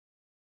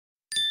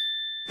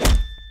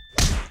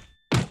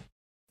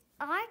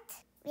Art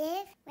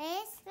with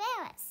Miss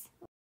Ellis.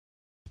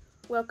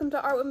 Welcome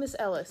to Art with Miss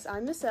Ellis.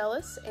 I'm Miss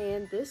Ellis,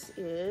 and this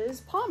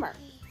is Palmer.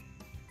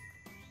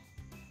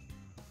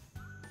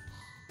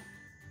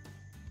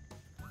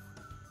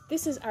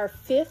 This is our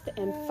 5th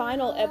and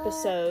final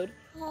episode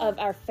of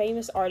our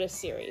Famous Artist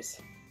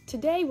series.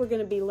 Today we're going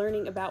to be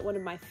learning about one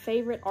of my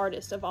favorite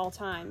artists of all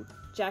time,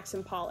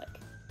 Jackson Pollock,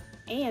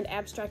 and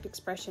abstract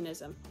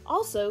expressionism.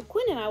 Also,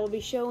 Quinn and I will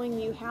be showing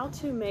you how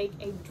to make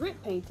a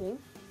drip painting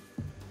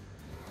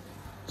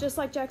just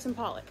like Jackson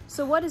Pollock.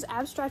 So what is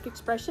abstract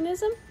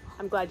expressionism?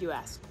 I'm glad you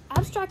asked.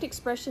 Abstract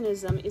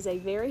expressionism is a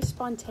very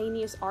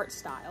spontaneous art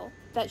style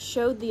that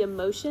showed the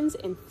emotions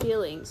and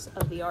feelings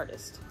of the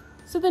artist.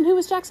 So then who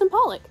was Jackson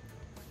Pollock?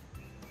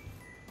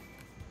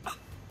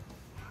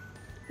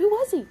 Who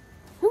was he?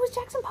 Who was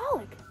Jackson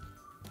Pollock?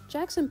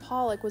 Jackson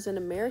Pollock was an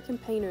American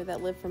painter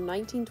that lived from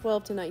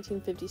 1912 to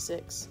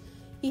 1956.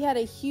 He had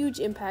a huge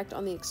impact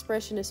on the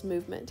expressionist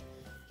movement.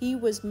 He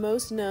was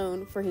most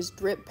known for his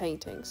drip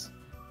paintings.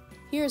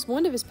 Here is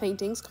one of his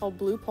paintings called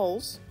Blue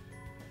Poles,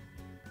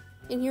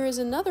 and here is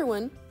another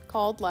one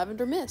called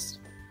Lavender Mist.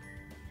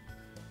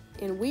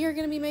 And we are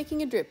going to be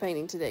making a drip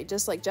painting today,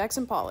 just like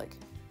Jackson Pollock.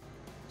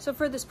 So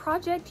for this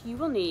project, you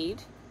will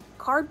need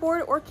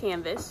cardboard or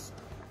canvas,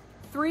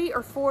 3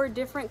 or 4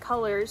 different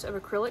colors of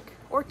acrylic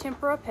or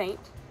tempera paint,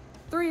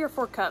 3 or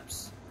 4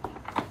 cups,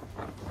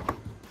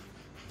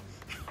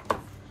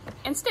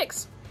 and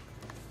sticks.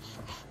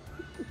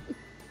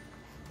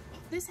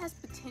 This has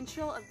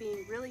potential of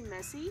being really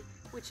messy,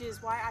 which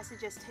is why I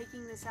suggest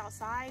taking this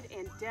outside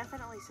and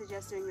definitely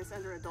suggest doing this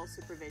under adult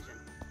supervision.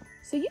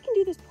 So you can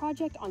do this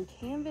project on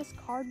canvas,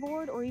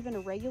 cardboard, or even a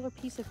regular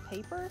piece of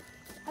paper.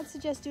 I'd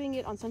suggest doing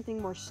it on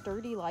something more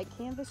sturdy like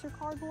canvas or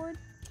cardboard.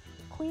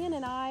 Quinn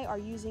and I are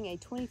using a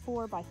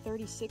 24 by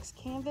 36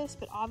 canvas,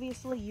 but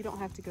obviously you don't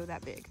have to go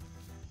that big.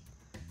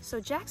 So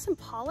Jackson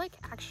Pollock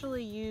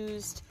actually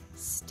used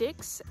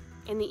sticks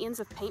and the ends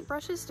of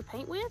paintbrushes to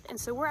paint with, and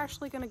so we're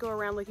actually going to go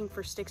around looking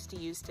for sticks to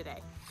use today.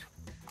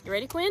 You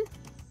ready, Quinn?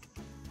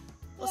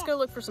 Let's go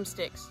look for some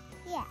sticks.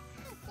 Yeah.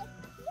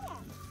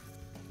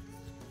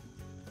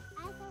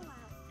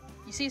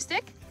 You see a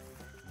stick?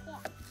 Yeah.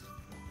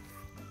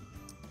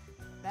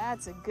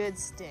 That's a good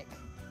stick.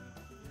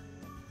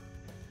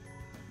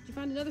 Did you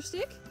find another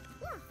stick?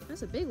 Yeah.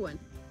 That's a big one.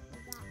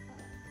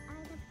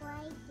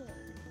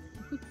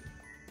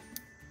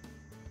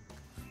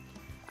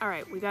 All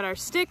right, we got our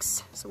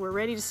sticks, so we're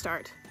ready to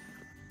start.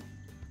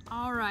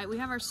 All right, we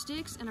have our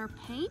sticks and our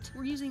paint.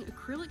 We're using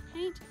acrylic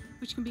paint,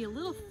 which can be a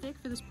little thick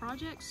for this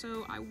project,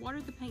 so I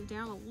watered the paint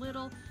down a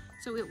little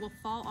so it will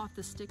fall off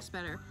the sticks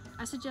better.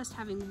 I suggest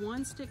having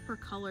 1 stick per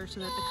color so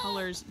that the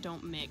colors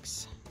don't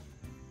mix.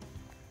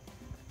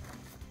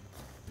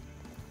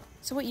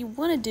 So what you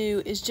want to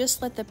do is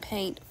just let the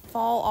paint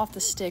fall off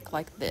the stick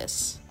like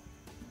this.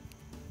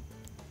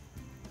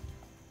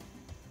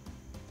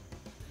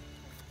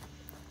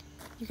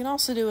 You can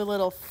also do a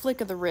little flick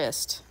of the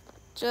wrist,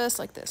 just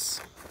like this.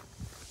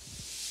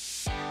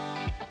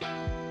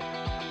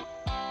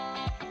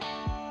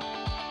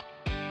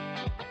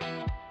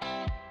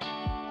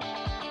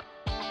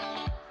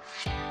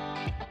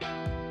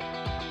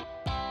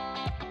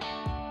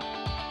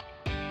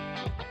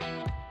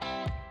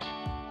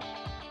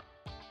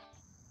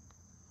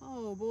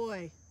 Oh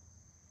boy.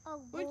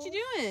 Oh, What you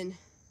doing?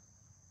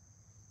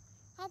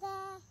 Ta-da.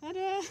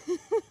 Ta-da.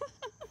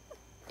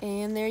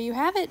 And there you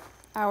have it,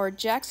 our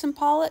Jackson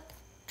Pollock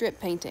drip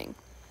painting.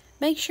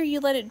 Make sure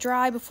you let it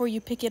dry before you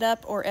pick it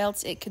up or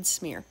else it could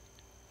smear.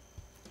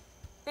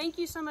 Thank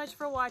you so much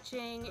for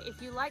watching.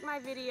 If you like my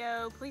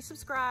video, please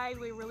subscribe.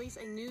 We release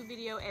a new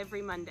video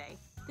every Monday.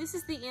 This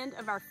is the end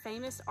of our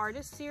Famous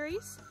Artist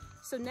series.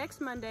 So next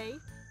Monday,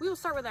 we will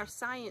start with our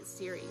science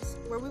series,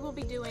 where we will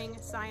be doing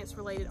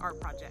science-related art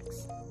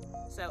projects.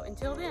 So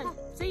until then,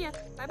 see ya.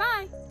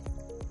 Bye-bye.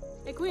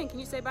 Hey Quinn, can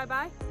you say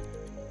bye-bye?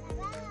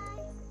 Bye-bye.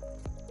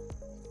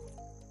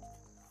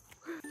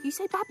 You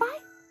say bye-bye?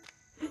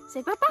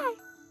 Say bye-bye.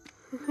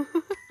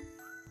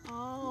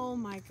 Oh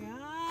my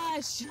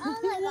gosh. Oh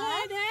my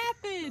What gosh.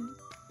 happened?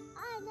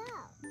 I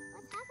know.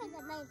 What happened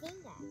to my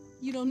finger?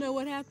 You don't know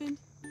what happened?